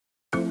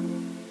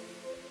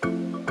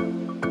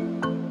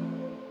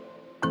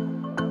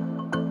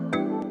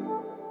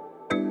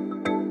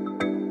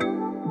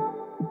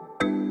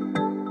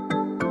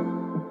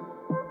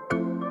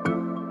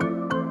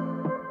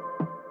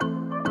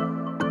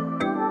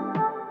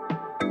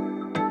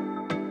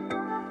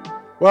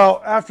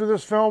Well, after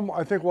this film,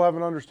 I think we'll have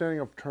an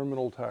understanding of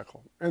terminal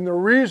tackle and the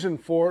reason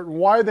for it, and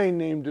why they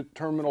named it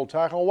terminal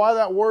tackle, why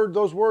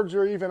those words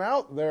are even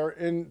out there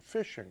in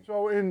fishing.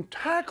 So in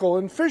tackle,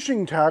 in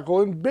fishing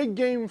tackle, in big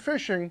game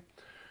fishing,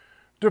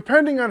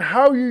 depending on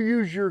how you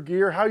use your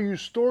gear, how you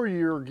store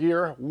your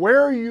gear,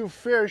 where you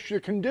fish, the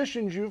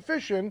conditions you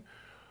fish in,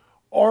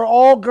 are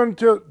all going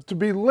to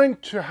be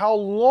linked to how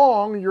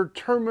long your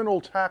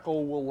terminal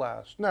tackle will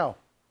last. Now,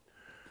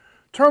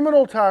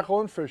 terminal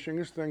tackle in fishing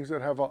is things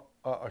that have a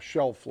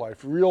shelf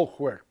life real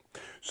quick.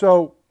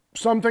 So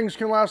some things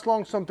can last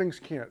long, some things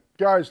can't.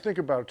 Guys, think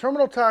about it.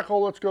 Terminal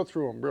tackle, let's go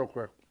through them real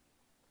quick.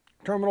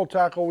 Terminal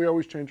tackle, we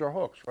always change our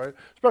hooks, right?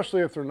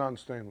 Especially if they're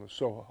non-stainless.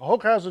 So a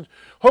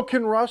hook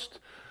can rust.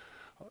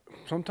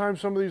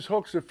 Sometimes some of these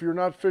hooks, if you're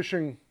not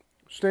fishing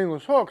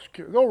stainless hooks,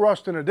 they'll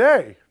rust in a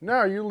day.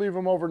 Now you leave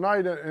them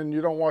overnight and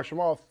you don't wash them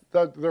off,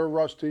 they're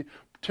rusty.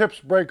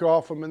 Tips break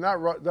off them, and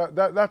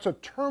that's a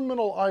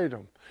terminal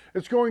item.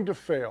 It's going to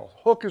fail.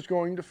 Hook is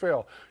going to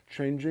fail.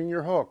 Changing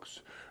your hooks,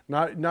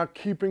 not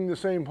keeping the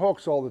same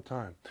hooks all the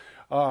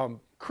time.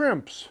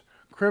 Crimps,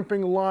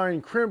 crimping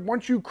line,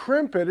 once you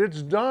crimp it,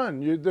 it's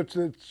done.